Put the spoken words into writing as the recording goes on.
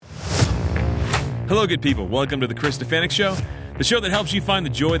Hello, good people. Welcome to the Chris Stefanik Show, the show that helps you find the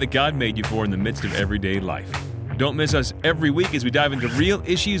joy that God made you for in the midst of everyday life. Don't miss us every week as we dive into real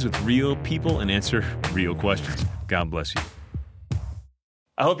issues with real people and answer real questions. God bless you.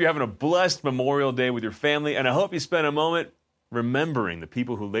 I hope you're having a blessed Memorial Day with your family, and I hope you spend a moment remembering the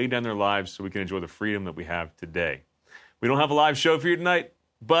people who laid down their lives so we can enjoy the freedom that we have today. We don't have a live show for you tonight,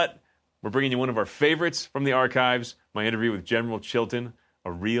 but we're bringing you one of our favorites from the archives, my interview with General Chilton,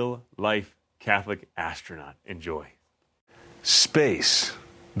 a real-life Catholic astronaut. Enjoy. Space,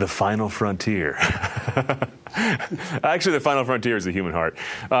 the final frontier. Actually, the final frontier is the human heart.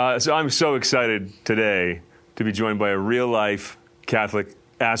 So I'm so excited today to be joined by a real-life Catholic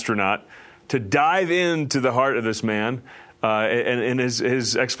astronaut to dive into the heart of this man and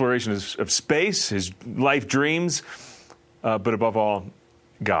his exploration of space, his life dreams, but above all,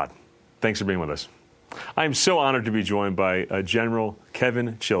 God. Thanks for being with us. I'm so honored to be joined by General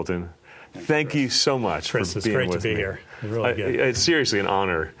Kevin Chilton. Thank you so much Chris, for being with me. it's great to be here. It's really good. It's seriously an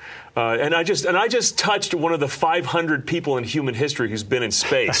honor. And I just touched one of the 500 people in human history who's been in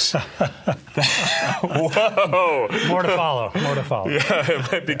space. Whoa! More to follow. Yeah,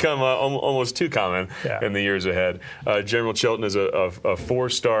 it might become almost too common in the years ahead. General Chilton is a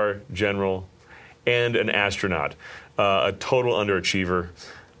four-star general and an astronaut, a total underachiever.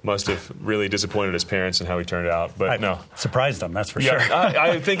 Must have really disappointed his parents in how he turned out, but no. Surprised them, that's for sure.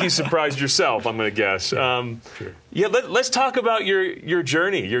 I think you surprised yourself, I'm going to guess. Sure. Let's talk about your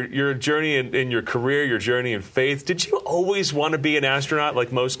journey, your journey in your career, your journey in faith. Did you always want to be an astronaut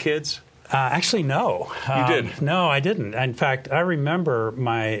like most kids? Actually, no. You did? No, I didn't. In fact, I remember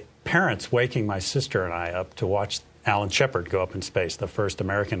my parents waking my sister and I up to watch Alan Shepard go up in space, the first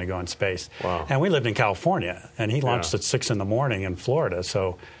American to go in space. Wow. And we lived in California, and he launched at 6 in the morning in Florida,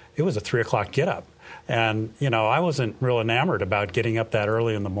 so it was a 3 o'clock get-up. And, I wasn't real enamored about getting up that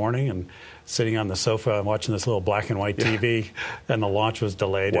early in the morning and sitting on the sofa and watching this little black and white TV, and the launch was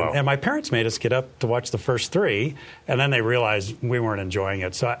delayed. Wow. And my parents made us get up to watch the first 3, and then they realized we weren't enjoying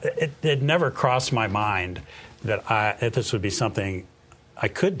it. So it never crossed my mind that this would be something I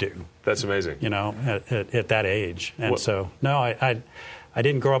could do. That's amazing. At that age. And so, no, I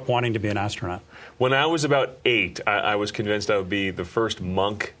didn't grow up wanting to be an astronaut. When I was about 8, I was convinced I would be the first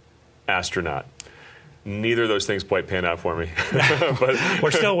monk astronaut. Neither of those things quite panned out for me. But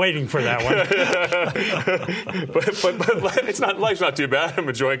we're still waiting for that one. but it's not. Life's not too bad. I'm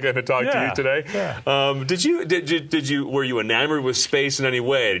enjoying getting to talk to you today. Yeah. Did you? Were you enamored with space in any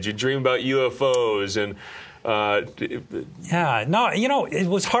way? Did you dream about UFOs and? It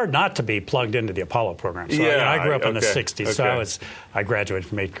was hard not to be plugged into the Apollo program. So I grew up in the 60s, so I graduated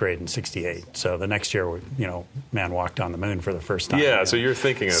from 8th grade in 68. So the next year, man walked on the moon for the first time. Yeah, so you're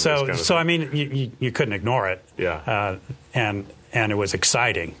thinking of this kind of thing. I mean, you couldn't ignore it. Yeah. And it was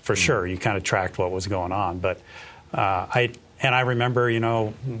exciting, for sure. You kind of tracked what was going on. But I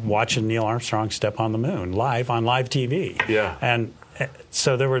remember, watching Neil Armstrong step on the moon live on live TV. Yeah. And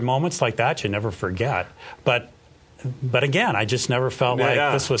so there were moments like that you never forget. But again, I just never felt like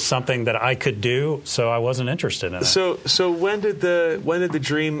this was something that I could do, so I wasn't interested in it. So when did the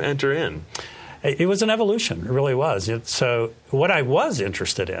dream enter in? It was an evolution. It really was. So what I was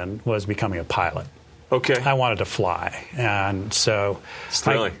interested in was becoming a pilot. Okay. I wanted to fly, and so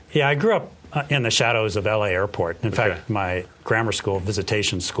thrilling. I grew up in the shadows of L.A. Airport. In fact, my grammar school,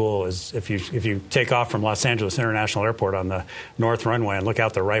 visitation school, is if you take off from Los Angeles International Airport on the north runway and look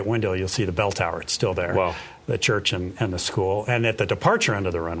out the right window, you'll see the bell tower. It's still there. Wow. The church and the school. And at the departure end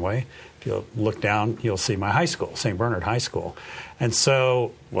of the runway, if you look down, you'll see my high school, St. Bernard High School. And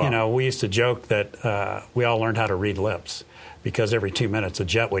so, we used to joke that we all learned how to read lips, because every 2 minutes a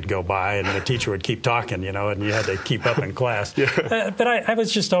jet would go by and the teacher would keep talking, and you had to keep up in class. But I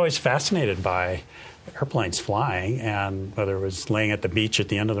was just always fascinated by airplanes flying, and whether it was laying at the beach at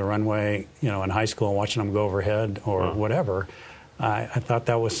the end of the runway, in high school and watching them go overhead or whatever, I thought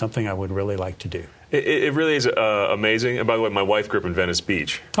that was something I would really like to do. It really is amazing. And by the way, my wife grew up in Venice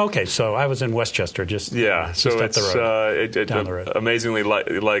Beach. Okay, so I was in Westchester, just up the road, down the road. Amazingly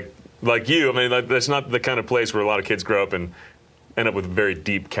like you. I mean, that's not the kind of place where a lot of kids grow up and end up with very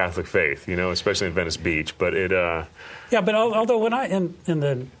deep Catholic faith, especially in Venice Beach. But it. But although when in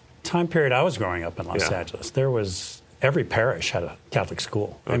the time period I was growing up in Los Angeles, there was every parish had a Catholic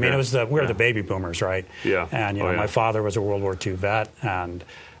school. Okay. I mean, it was we were the baby boomers, right? Yeah. And my father was a World War II vet, and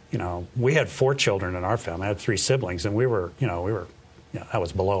we had 4 children in our family. I had 3 siblings, and we were that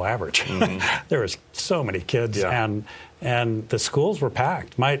was below average. Mm-hmm. There was so many kids, and the schools were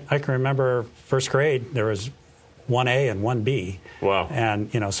packed. I can remember first grade, there was 1A and 1B. Wow. And,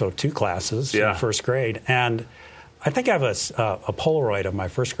 so 2 classes in first grade. And I think I have a Polaroid of my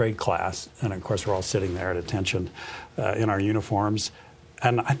first grade class, and of course we're all sitting there at attention in our uniforms.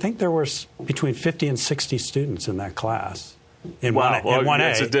 And I think there were between 50 and 60 students in that class. In one A.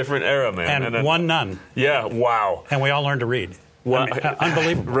 It's a different era, man. And one nun. Yeah, wow. And we all learned to read. Wow. I mean,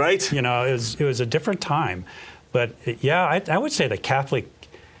 unbelievable. Right? You know, it was a different time. But, yeah, I would say the Catholic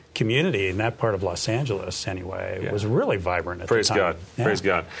community in that part of Los Angeles, anyway, was really vibrant at the time. Praise God. Yeah. Praise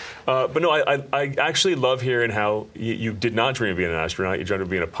God. But no, I actually love hearing how you did not dream of being an astronaut. You dreamed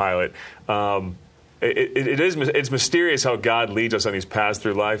of being a pilot. It's mysterious how God leads us on these paths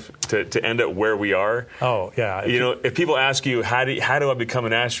through life to end up where we are. Oh, yeah. If people ask you, how do I become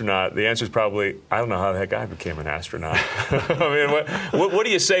an astronaut? The answer is probably, I don't know how the heck I became an astronaut. I mean, what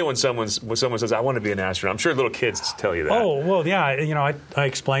do you say when someone says, I want to be an astronaut? I'm sure little kids tell you that. Oh, well, yeah. You know, I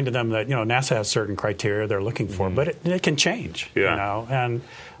explained to them that, you know, NASA has certain criteria they're looking for, but it can change, you know. And,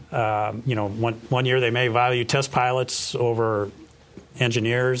 you know, one year they may value test pilots over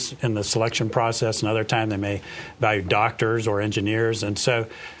engineers in the selection process. Another time they may value doctors or engineers. And so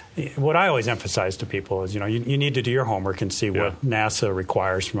what I always emphasize to people is, you know, you need to do your homework and see what NASA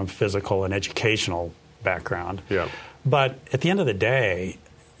requires from a physical and educational background. Yeah. But at the end of the day,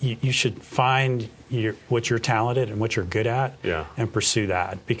 you should find what you're talented and what you're good at and pursue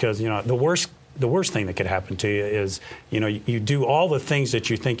that. Because, you know, the worst thing that could happen to you is, you know, you do all the things that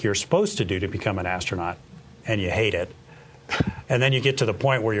you think you're supposed to do to become an astronaut and you hate it. And then you get to the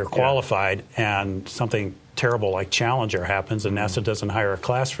point where you're qualified and something terrible like Challenger happens and NASA doesn't hire a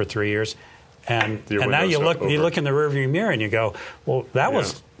class for 3 years. And now you look in the rearview mirror and you go, well, that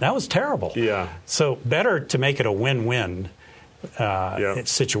was terrible. Yeah. So better to make it a win-win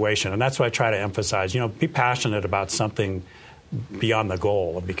situation. And that's why I try to emphasize, you know, be passionate about something beyond the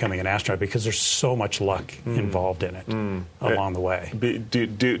goal of becoming an astronaut, because there's so much luck involved in it along the way.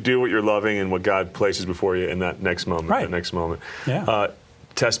 Do what you're loving and what God places before you in that next moment. Right. That next moment. Yeah.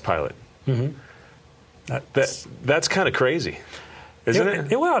 Test pilot. That's kind of crazy, isn't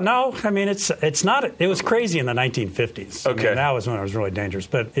it? Well, no. I mean, it's not. It was crazy in the 1950s. Okay. I mean, that was when it was really dangerous.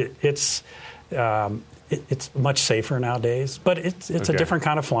 But it's much safer nowadays. But it's a different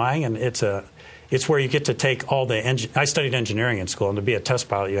kind of flying, and it's where you get to take all the I studied engineering in school, and to be a test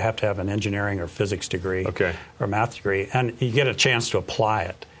pilot, you have to have an engineering or physics degree or math degree, and you get a chance to apply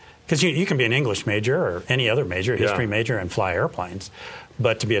it. Because you can be an English major or any other major, history major, and fly airplanes.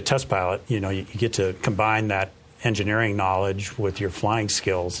 But to be a test pilot, you know, you get to combine that engineering knowledge with your flying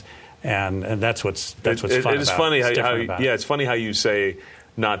skills, and that's what's fun about it. It's funny it's funny how you say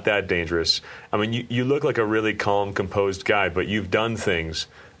not that dangerous. I mean, you look like a really calm, composed guy, but you've done things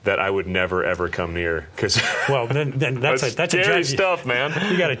that I would never ever come near. Well, then that's scary stuff, man.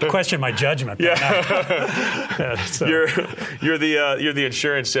 You got to question my judgment. So. You're the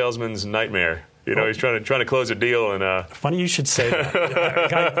insurance salesman's nightmare. You know, he's trying to close a deal, and funny you should say that.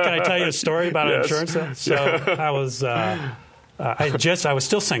 Can I tell you a story about an insurance sale? So I was I was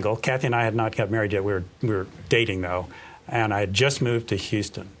still single. Kathy and I had not got married yet. We were dating though, and I had just moved to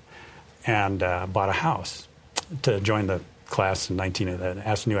Houston and bought a house to join the class in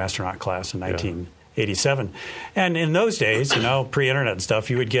the new astronaut class in 1987. And in those days, you know, pre-internet and stuff,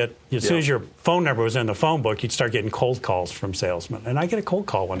 you would get, as soon as your phone number was in the phone book, you'd start getting cold calls from salesmen. And I get a cold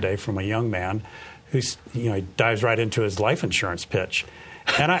call one day from a young man who's, you know, he dives right into his life insurance pitch.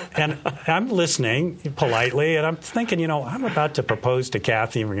 And I'm listening politely, and I'm thinking, you know, I'm about to propose to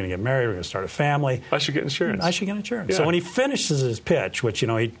Kathy, and we're going to get married, we're going to start a family. I should get insurance. Yeah. So when he finishes his pitch, which, you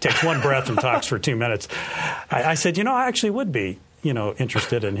know, he takes one breath and talks for 2 minutes, I said, you know, I actually would be, you know,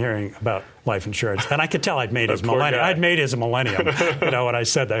 interested in hearing about life insurance. And I could tell I'd made his millennium. I'd made his millennium, you know, when I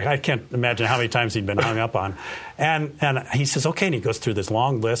said that. I can't imagine how many times he'd been hung up on. And he says, okay, and he goes through this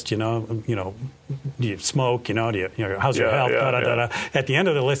long list, you know, do you smoke, you know, how's your health, At the end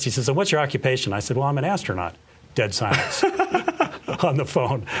of the list, he says, so what's your occupation? I said, well, I'm an astronaut. Dead silence on the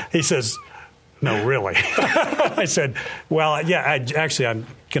phone. He says, no, really? I said, well, yeah, I'm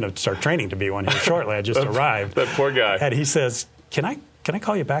going to start training to be one here shortly. I just arrived. That poor guy. And he says, can I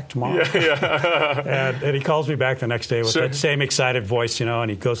call you back tomorrow? And he calls me back the next day with that same excited voice, you know, and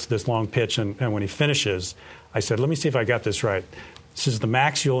he goes through this long pitch. And when he finishes, I said, let me see if I got this right. He says, the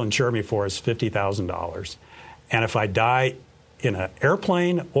max you'll insure me for is $50,000. And if I die in an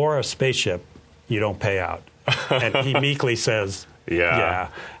airplane or a spaceship, you don't pay out. And he meekly says, yeah.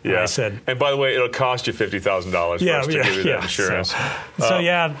 And I said, and by the way, it'll cost you $50,000 for us to give you that insurance. So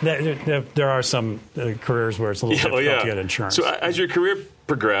there are some careers where it's a little difficult to get insurance. So as your career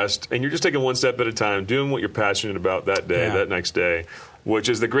progressed, and you're just taking one step at a time, doing what you're passionate about that day, that next day, which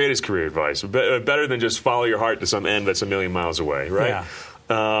is the greatest career advice. Better than just follow your heart to some end that's a million miles away, right?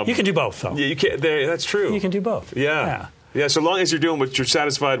 You can do both, though. Yeah, you can. That's true. You can do both. Yeah, so long as you're doing what you're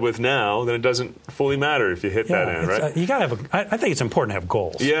satisfied with now, then it doesn't fully matter if you hit that end, right? You got to have. I think it's important to have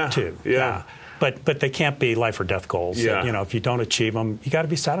goals. Too. Yeah. But they can't be life or death goals. Yeah. If you don't achieve them, you got to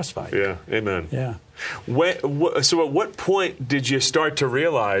be satisfied. Yeah. Amen. Yeah. So at what point did you start to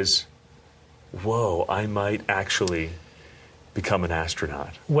realize, whoa, I might actually become an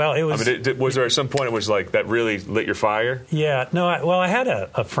astronaut? Well, it was. I mean, was there at some point it was like that really lit your fire? Yeah. No. I had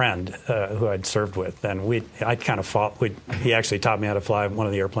a friend who I'd served with, and I kind of fought. He actually taught me how to fly one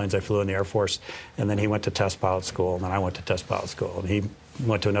of the airplanes I flew in the Air Force, and then he went to test pilot school, and then I went to test pilot school, and he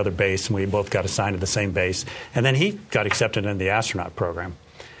went to another base, and we both got assigned to the same base, and then he got accepted into the astronaut program,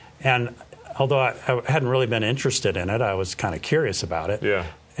 and although I hadn't really been interested in it, I was kind of curious about it. Yeah.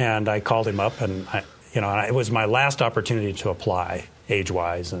 And I called him up, and it was my last opportunity to apply,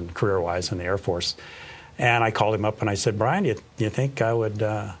 age-wise and career-wise, in the Air Force. And I called him up and I said, "Brian, do you think I would?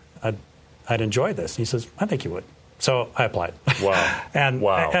 I'd enjoy this?" And he says, "I think you would." So I applied. Wow.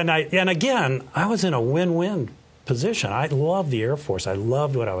 And again, I was in a win-win position. I loved the Air Force. I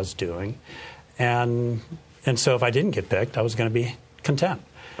loved what I was doing, and so if I didn't get picked, I was going to be content.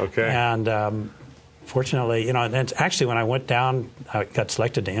 Okay. And fortunately, and actually when I went down, I got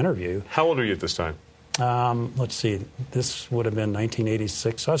selected to interview. How old are you at this time? Let's see. This would have been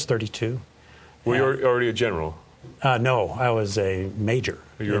 1986. So I was 32. Were you already a general? No, I was a major.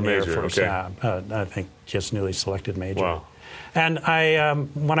 You were a major, Air Force. okay. I think just newly selected major. Wow. And I,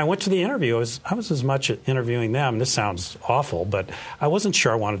 when I went to the interview, I was as much interviewing them. This sounds awful, but I wasn't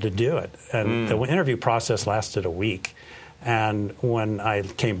sure I wanted to do it. And the interview process lasted a week. And when I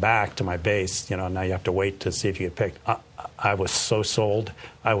came back to my base, now you have to wait to see if you get picked. I was so sold.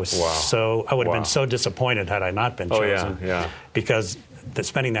 I was I would have been so disappointed had I not been chosen. Because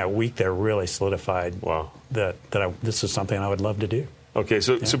spending that week there really solidified that this is something I would love to do. Okay,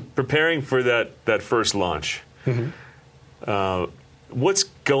 so preparing for that first launch, what's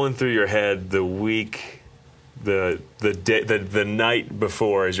going through your head the week, the day, the night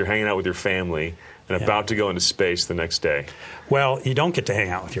before as you're hanging out with your family and about to go into space the next day? Well, you don't get to hang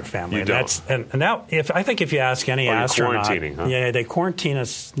out with your family. You don't. And now, I think if you ask any astronaut, you're quarantining, huh? They quarantine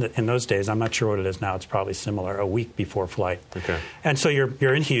us in those days. I'm not sure what it is now. It's probably similar. A week before flight. Okay. And so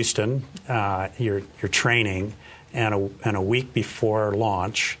you're in Houston. You're training, and a week before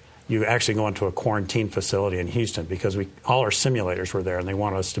launch, you actually go into a quarantine facility in Houston because all our simulators were there, and they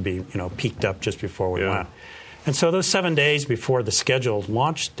wanted us to be peaked up just before we went. And so those 7 days before the scheduled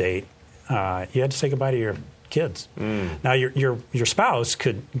launch date, you had to say goodbye to your kids. Now, your spouse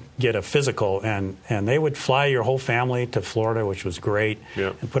could get a physical, and they would fly your whole family to Florida, which was great,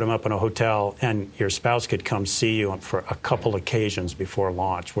 and put them up in a hotel, and your spouse could come see you for a couple occasions before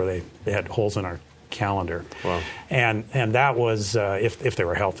launch where they had holes in our calendar. Wow. And that was, if they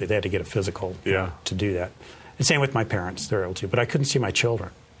were healthy, they had to get a physical to do that. And same with my parents, they're able to, but I couldn't see my children.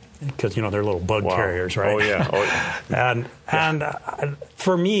 Because they're little bug carriers, right? Oh yeah. And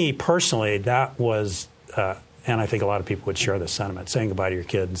for me personally, that was, and I think a lot of people would share this sentiment. Saying goodbye to your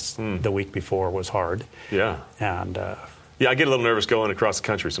kids the week before was hard. Yeah. And I get a little nervous going across the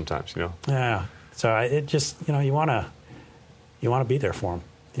country sometimes. Yeah. So it just you want to be there for them.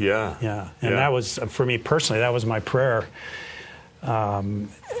 Yeah. Yeah. And that was, for me personally, that was my prayer.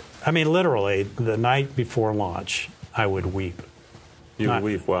 Literally, the night before launch, I would weep. You would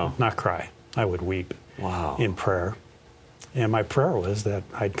weep, wow. Not cry. I would weep. Wow. In prayer. And my prayer was that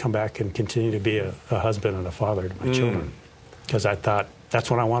I'd come back and continue to be a husband and a father to my children. Because I thought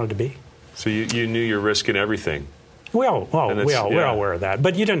that's what I wanted to be. So you knew you're risking everything. We're all aware of that.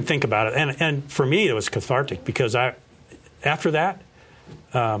 But you didn't think about it. And for me, it was cathartic because after that,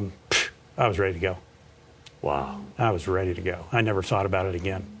 I was ready to go. Wow. I was ready to go. I never thought about it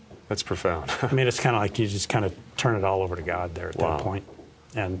again. That's profound. It's kind of like you just kind of turn it all over to God there at that point.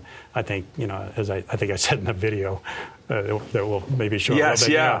 And I think, as I think I said in the video that will maybe show a little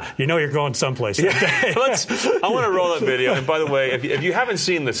bit, you're going someplace. I want to roll that video. And by the way, if you haven't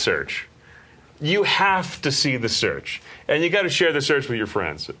seen The Search, you have to see The Search. And you got to share The Search with your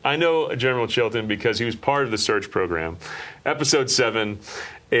friends. I know General Chilton because he was part of the Search program, Episode 7.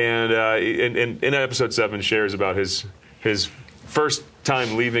 And in Episode 7 shares about his first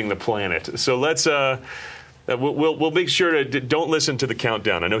time leaving the planet. So let's we'll make sure to don't listen to the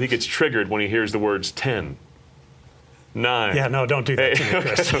countdown. I know he gets triggered when he hears the words 10, 9. Yeah, no, don't do that to me,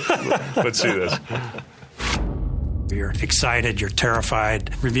 Chris. Let's see this. You're excited, you're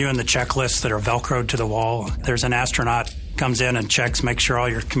terrified, reviewing the checklists that are Velcroed to the wall. There's an astronaut comes in and checks, makes sure all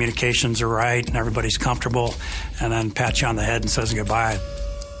your communications are right and everybody's comfortable, and then pats you on the head and says goodbye.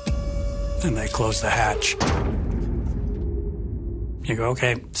 And they close the hatch. You go,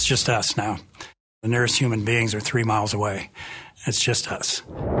 okay, it's just us now. The nearest human beings are 3 miles away. It's just us.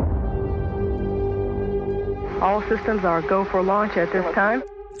 All systems are go for launch at this time.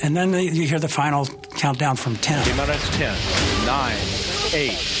 And then you hear the final countdown from 10. T-minus 10, 9,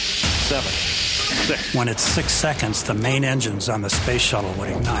 8, 7, 6. When it's 6 seconds, the main engines on the space shuttle would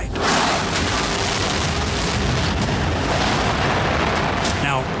ignite.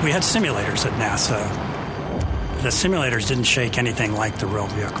 Now, we had simulators at NASA. The simulators didn't shake anything like the real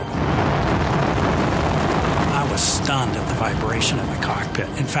vehicle. I was stunned at the vibration in the cockpit.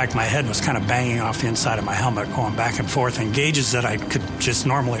 In fact, my head was kind of banging off the inside of my helmet, going back and forth, and gauges that I could just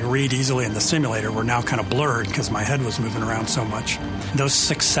normally read easily in the simulator were now kind of blurred because my head was moving around so much. Those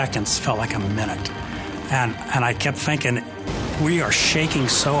 6 seconds felt like a minute. And I kept thinking, we are shaking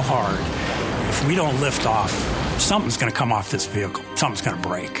so hard. If we don't lift off, something's going to come off this vehicle. Something's going to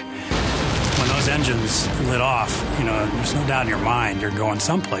break. When those engines lit off, there's no doubt in your mind you're going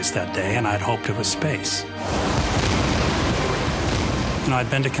someplace that day, and I'd hoped it was space. I'd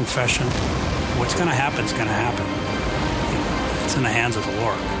been to confession. What's going to happen is going to happen. It's in the hands of the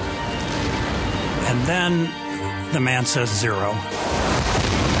Lord. And then the man says 0.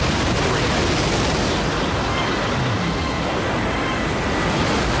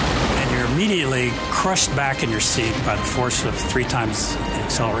 And you're immediately crushed back in your seat by the force of 3 times the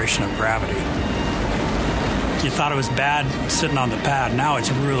acceleration of gravity. You thought it was bad sitting on the pad. Now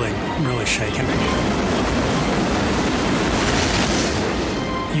it's really, really shaking.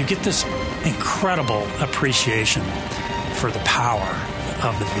 You get this incredible appreciation for the power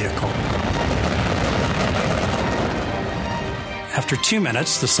of the vehicle. After 2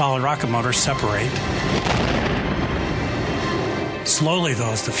 minutes, the solid rocket motors separate. Slowly,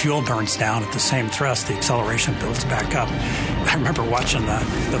 though, as the fuel burns down at the same thrust, the acceleration builds back up. I remember watching the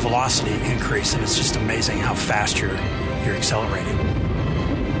velocity increase, and it's just amazing how fast you're accelerating.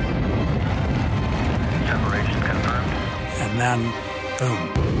 Separation confirmed. And then, boom.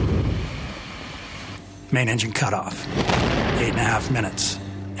 Main engine cut off. 8.5 minutes.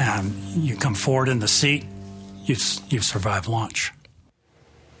 And you come forward in the seat, you've survived launch.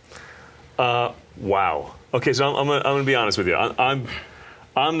 Wow. Okay, so I'm gonna be honest with you.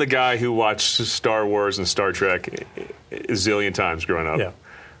 I'm the guy who watched Star Wars and Star Trek a zillion times growing up.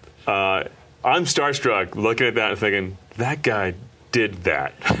 Yeah. I'm starstruck looking at that and thinking, that guy did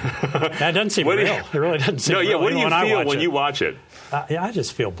that. That doesn't seem real. It really doesn't seem real. What do you feel when you watch it? I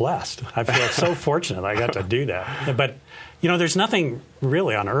just feel blessed. I feel so fortunate I got to do that. But, there's nothing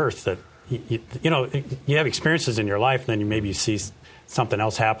really on Earth that, you have experiences in your life, and then maybe you see something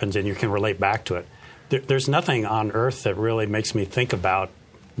else happens and you can relate back to it. There's nothing on Earth that really makes me think about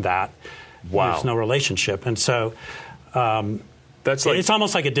that. Wow. There's no relationship. And so that's like, it's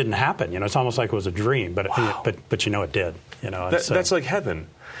almost like it didn't happen. It's almost like it was a dream, but wow. but it did. That's like heaven.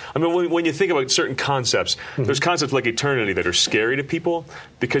 I mean, when you think about certain concepts, mm-hmm. there's concepts like eternity that are scary to people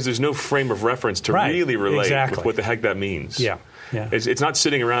because there's no frame of reference to really relate with what the heck that means. Yeah. It's not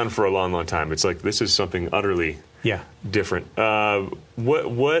sitting around for a long, long time. It's like this is something utterly different. I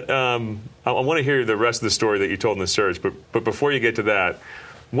want to hear the rest of the story that you told in the search, but before you get to that,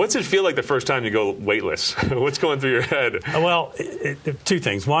 what's it feel like the first time you go weightless? What's going through your head? Well, 2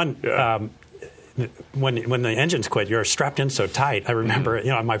 things. One, when the engines quit, you're strapped in so tight. I remember,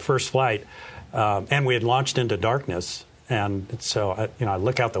 on my first flight, and we had launched into darkness, and so I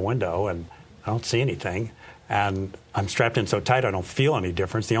look out the window and I don't see anything, and I'm strapped in so tight I don't feel any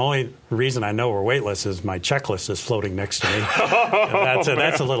difference. The only reason I know we're weightless is my checklist is floating next to me.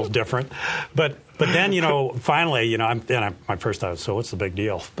 That's a little different, but then finally my first thought was, so what's the big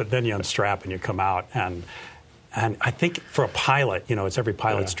deal? But then you unstrap and you come out and I think for a pilot, it's every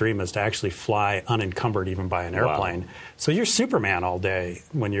pilot's dream is to actually fly unencumbered even by an airplane. Wow. So you're Superman all day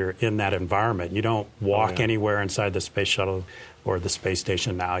when you're in that environment. You don't walk anywhere inside the space shuttle or the space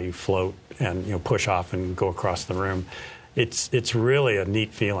station now. You float and push off and go across the room. It's really a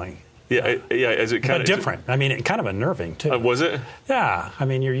neat feeling. Is it kind of different? Kind of unnerving too. Was it? Yeah.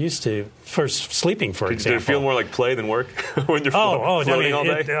 You're used to sleeping, for example. Did it feel more like play than work when you're floating all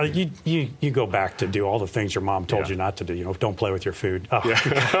day? You go back to do all the things your mom told you not to do. Don't play with your food. You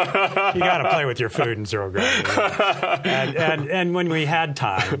got to play with your food in 0 gravity. And when we had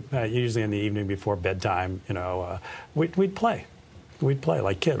time, usually in the evening before bedtime, we'd play. We'd play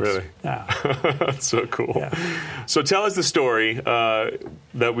like kids. Really? Yeah. That's so cool. Yeah. So tell us the story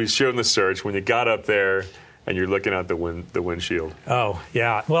that we showed in the search when you got up there and you're looking out the windshield. Oh,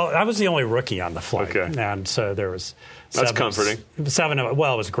 yeah. Well, I was the only rookie on the flight. Okay. And so there was That's comforting. 7 of it.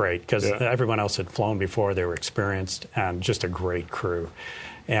 Well, it was great because everyone else had flown before. They were experienced and just a great crew.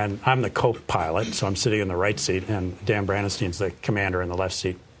 And I'm the co-pilot, so I'm sitting in the right seat, and Dan Brandenstein's the commander in the left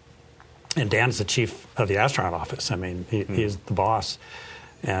seat. And Dan's the chief of the astronaut office. I mean, he's the boss.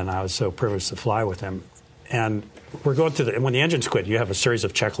 And I was so privileged to fly with him. And we're going through when the engines quit, you have a series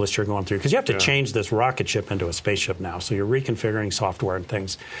of checklists you're going through, because you have to change this rocket ship into a spaceship now. So you're reconfiguring software and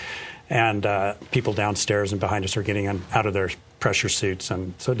things. And people downstairs and behind us are getting out of their pressure suits.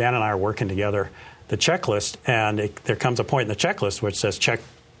 And so Dan and I are working together the checklist, and there comes a point in the checklist which says check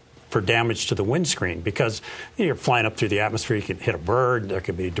for damage to the windscreen, because you're flying up through the atmosphere. You could hit a bird. There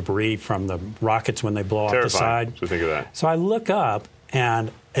could be debris from the rockets when they blow off the side. So think of that. So I look up,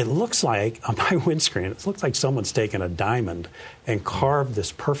 and it looks like, on my windscreen, it looks like someone's taken a diamond and carved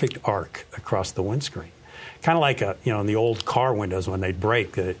this perfect arc across the windscreen. Kind of like, in the old car windows when they'd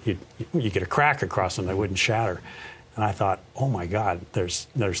break, you get a crack across them, they wouldn't shatter. And I thought, oh, my God, there's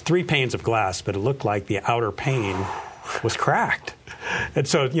 3 panes of glass, but it looked like the outer pane was cracked. And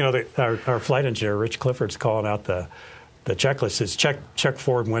so, our flight engineer, Rich Clifford's calling out the checklist, says, check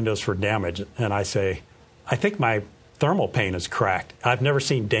forward windows for damage. And I say, I think my thermal pane is cracked. I've never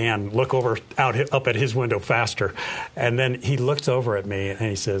seen Dan look up at his window faster. And then he looks over at me, and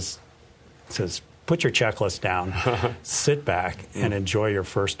he says, put your checklist down, sit back, and enjoy your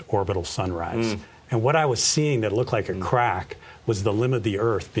first orbital sunrise. And what I was seeing that looked like a crack was the limb of the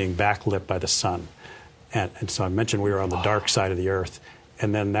Earth being backlit by the sun. And so I mentioned we were on the dark side of the Earth.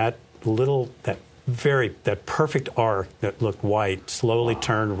 And then that perfect arc that looked white slowly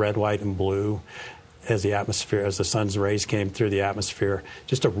turned red, white, and blue as the sun's rays came through the atmosphere.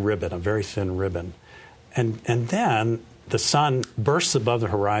 Just a ribbon, a very thin ribbon. And then the sun bursts above the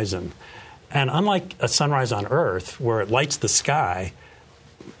horizon. And unlike a sunrise on Earth, where it lights the sky,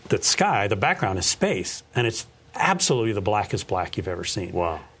 the background is space. And it's absolutely the blackest black you've ever seen.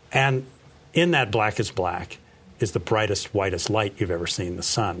 Wow. And in that blackest black is the brightest, whitest light you've ever seen, the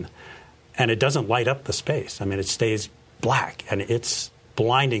sun. And it doesn't light up the space. I mean, it stays black, and it's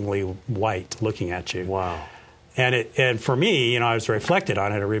blindingly white looking at you. Wow. And for me, I was reflected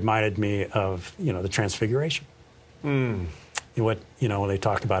on it. It reminded me of, the Transfiguration. When they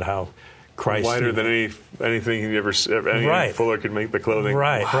talk about how Christ... Whiter than anything you ever... Any fuller could make the clothing.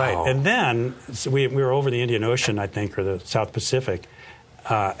 Right, wow. right. And then we were over the Indian Ocean, I think, or the South Pacific.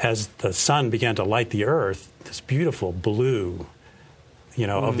 As the sun began to light the Earth, this beautiful blue,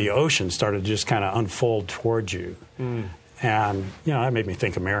 of the ocean started to just kind of unfold towards you. And, that made me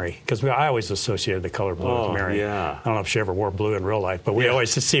think of Mary, because I always associated the color blue with Mary. Yeah. I don't know if she ever wore blue in real life, but we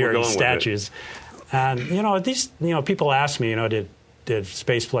always see her in statues. And, these, people ask me, did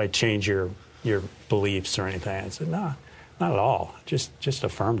spaceflight change your beliefs or anything? I said, no, not at all. Just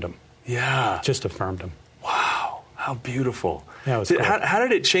affirmed them. Yeah. Just affirmed them. Wow. How beautiful. Yeah, it was cool. How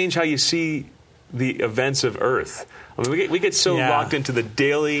did it change how you see the events of Earth? I mean, we get so locked into the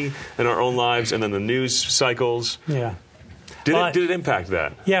daily in our own lives and then the news cycles. Yeah. Did it impact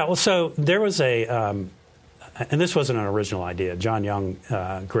that? Yeah, well, so there was and this wasn't an original idea. John Young,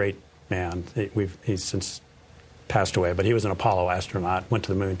 great man, he's since passed away, but he was an Apollo astronaut, went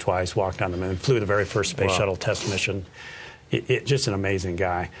to the moon twice, walked on the moon, flew the very first space shuttle test mission. Just an amazing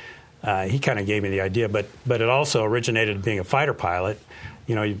guy. He kind of gave me the idea, but it also originated being a fighter pilot.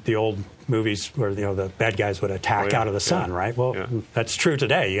 The old movies where, the bad guys would attack out of the sun, right? Well, that's true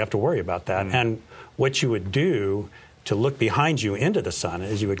today. You have to worry about that. And what you would do to look behind you into the sun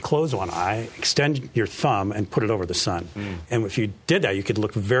is you would close one eye, extend your thumb, and put it over the sun. And if you did that, you could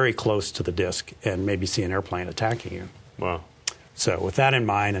look very close to the disk and maybe see an airplane attacking you. Wow. So with that in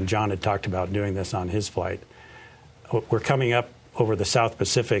mind, and John had talked about doing this on his flight, we're coming up over the South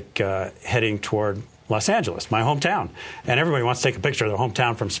Pacific, heading toward Los Angeles, my hometown. And everybody wants to take a picture of their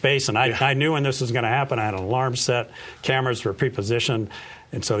hometown from space. And I knew when this was going to happen. I had an alarm set. Cameras were pre-positioned.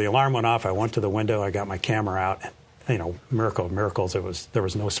 And so the alarm went off. I went to the window. I got my camera out. Miracle of miracles. There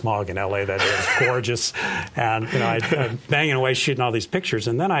was no smog in L.A. that day. It was gorgeous. And, I banging away shooting all these pictures.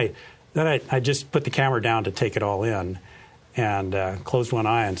 And then I just put the camera down to take it all in and closed one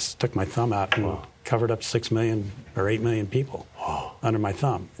eye and stuck my thumb out and covered up 6 million or 8 million people under my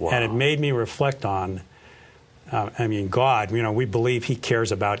thumb. Wow. And it made me reflect on, God, we believe he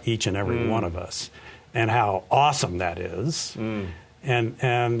cares about each and every one of us and how awesome that is.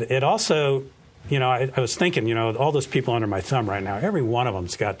 And it also, I was thinking, all those people under my thumb right now, every one of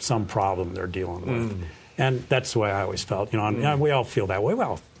them's got some problem they're dealing with. And that's the way I always felt. And we all feel that way.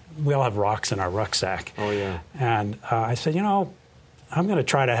 Well, we all have rocks in our rucksack. Oh, yeah. And I said, I'm going to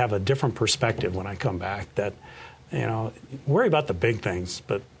try to have a different perspective when I come back that, worry about the big things,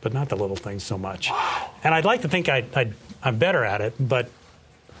 but not the little things so much. Wow. And I'd like to think I'm better at it, but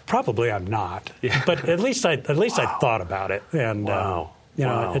probably I'm not. Yeah. But at least I thought about it. And wow. You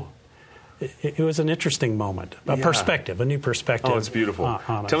know, Wow. it was an interesting moment, a new perspective. Oh, it's beautiful.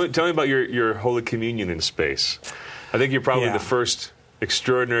 On Tell me about your Holy Communion in space. I think you're probably the first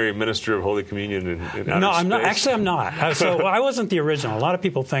extraordinary minister of Holy Communion in outer space. No, I'm not. Actually, I'm not. So I wasn't the original. A lot of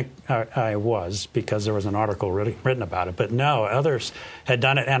people think I was because there was an article written about it. But no, others had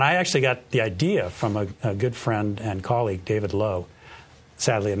done it. And I actually got the idea from a good friend and colleague, David Lowe.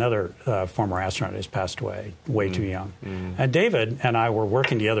 Sadly, another former astronaut who's passed away, way too young. And David and I were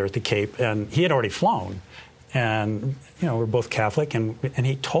working together at the Cape, and he had already flown. And, you know, we're both Catholic, and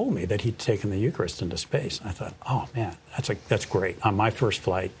he told me that he'd taken the Eucharist into space. And I thought, oh, man, that's great. On my first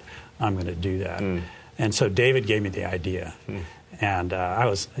flight, I'm going to do that. And so David gave me the idea. And I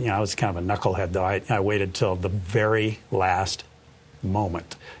was kind of a knucklehead, though. I waited till the very last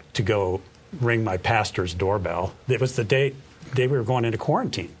moment to go ring my pastor's doorbell. It was the day we were going into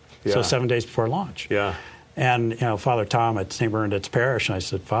quarantine, so 7 days before launch. Yeah. And, you know, Father Tom at St. Bernadette's Parish, and I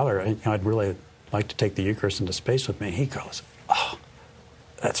said, Father, I'd really like to take the Eucharist into space with me. He goes, oh,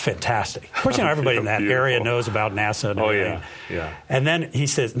 that's fantastic. Of course, you know, everybody in that area knows about NASA and everything. Yeah. And then he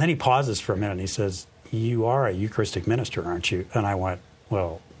says, and then he pauses for a minute, and he says, you are a Eucharistic minister, aren't you? And I went,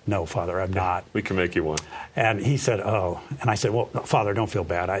 well, no, Father, I'm not. We can make you one. And he said, oh. And I said, well, Father, don't feel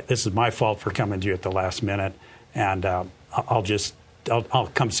bad. This is my fault for coming to you at the last minute, and I'll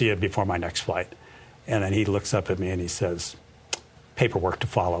come see you before my next flight. And then he looks up at me and he says, paperwork to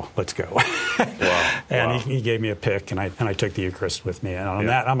follow. Let's go. And he gave me a pick, and I took the Eucharist with me. And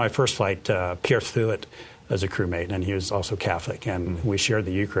on my first flight, Pierre Thuet as a crewmate, and he was also Catholic, and we shared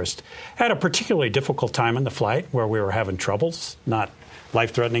the Eucharist. Had a particularly difficult time in the flight where we were having troubles, not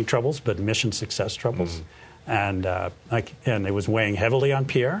life-threatening troubles, but mission success troubles. And it was weighing heavily on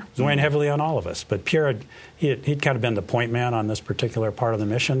Pierre. It was weighing heavily on all of us. But Pierre, he'd kind of been the point man on this particular part of the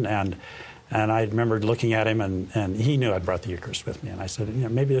mission, and I remembered looking at him, and he knew I'd brought the Eucharist with me. And I said, you know,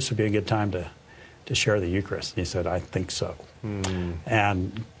 maybe this would be a good time to share the Eucharist. And he said, I think so.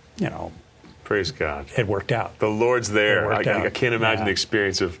 And, you know, praise God. It worked out. The Lord's there. I can't imagine Yeah. the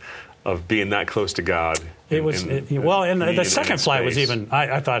experience of being that close to God. It was the second flight was even.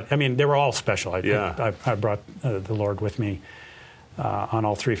 I thought. I mean, they were all special. I brought the Lord with me on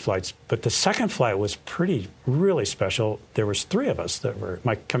all three flights, but the second flight was really special. There was three of us that were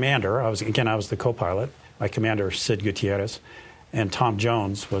my commander. I was the co-pilot. My commander, Sid Gutierrez, and Tom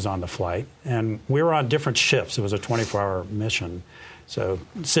Jones was on the flight, and we were on different shifts. It was a 24-hour mission, so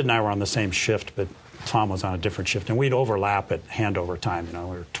Sid and I were on the same shift, but Tom was on a different shift, and we'd overlap at handover time. You know,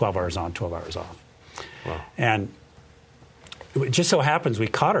 we were 12 hours on, 12 hours off. Wow. And it just so happens we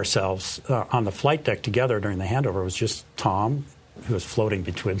caught ourselves on the flight deck together during the handover. It was just Tom, who was floating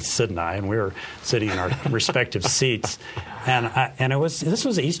between Sid and I, and we were sitting in our respective seats. And this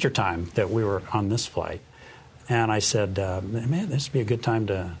was Easter time that we were on this flight. And I said, man, this would be a good time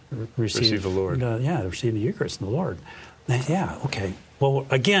to receive the Lord. Receive the Eucharist and the Lord. And yeah, okay. Well,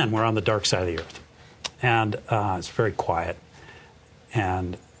 again, we're on the dark side of the earth. And it's very quiet.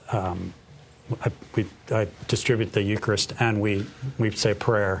 And I distribute the Eucharist, and we say a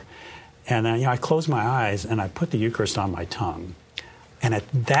prayer. And then I close my eyes, and I put the Eucharist on my tongue. And at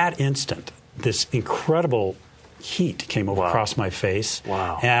that instant, this incredible heat came across my face.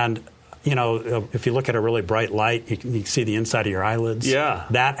 Wow. And, you know, if you look at a really bright light, you can see the inside of your eyelids. Yeah.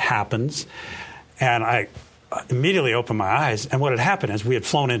 That happens. And I immediately opened my eyes, and what had happened is we had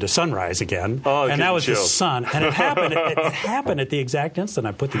flown into sunrise again, and that was the sun. And it happened. It happened at the exact instant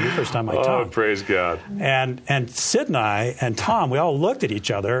I put the Eucharist on my tongue. Oh, praise God! And Sid and I and Tom, we all looked at each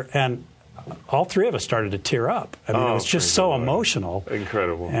other, and all three of us started to tear up. I mean, it was just so emotional,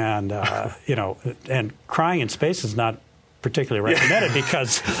 incredible. And you know, and crying in space is not particularly recommended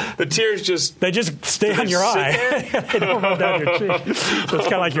because the tears just stay on your eye. They don't roll down your cheek. So it's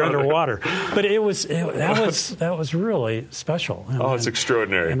kind of like you're underwater. But that was really special. And it's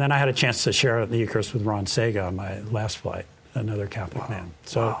extraordinary. And then I had a chance to share the Eucharist with Ron Sega on my last flight, another Catholic man.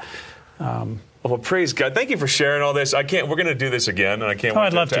 So. Well, praise God. Thank you for sharing all this. We're going to do this again, and I can't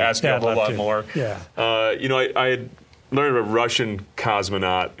wait to ask you a whole lot more. Yeah. You know, I had learned of a Russian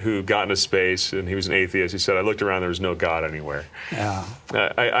cosmonaut who got into space, and he was an atheist. He said, I looked around, there was no God anywhere. Yeah.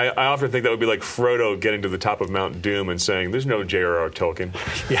 I often think that would be like Frodo getting to the top of Mount Doom and saying, there's no J.R.R. Tolkien.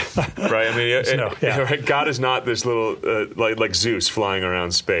 Yeah. Right? I mean, God is not this little, like Zeus flying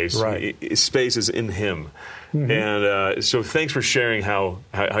around space. Right. Space is in him. Mm-hmm. And so thanks for sharing how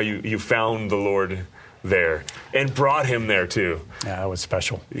you found the Lord there and brought him there too. Yeah, it was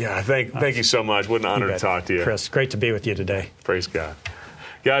special. Yeah, thank you so much. What an honor to talk to you. Chris, great to be with you today. Praise God.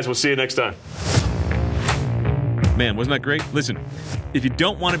 Guys, we'll see you next time. Man, wasn't that great? Listen, if you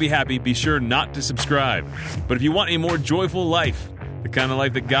don't want to be happy, be sure not to subscribe. But if you want a more joyful life, the kind of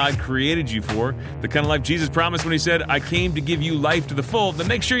life that God created you for, the kind of life Jesus promised when he said, I came to give you life to the full, then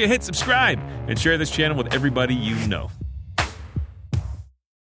make sure you hit subscribe and share this channel with everybody you know.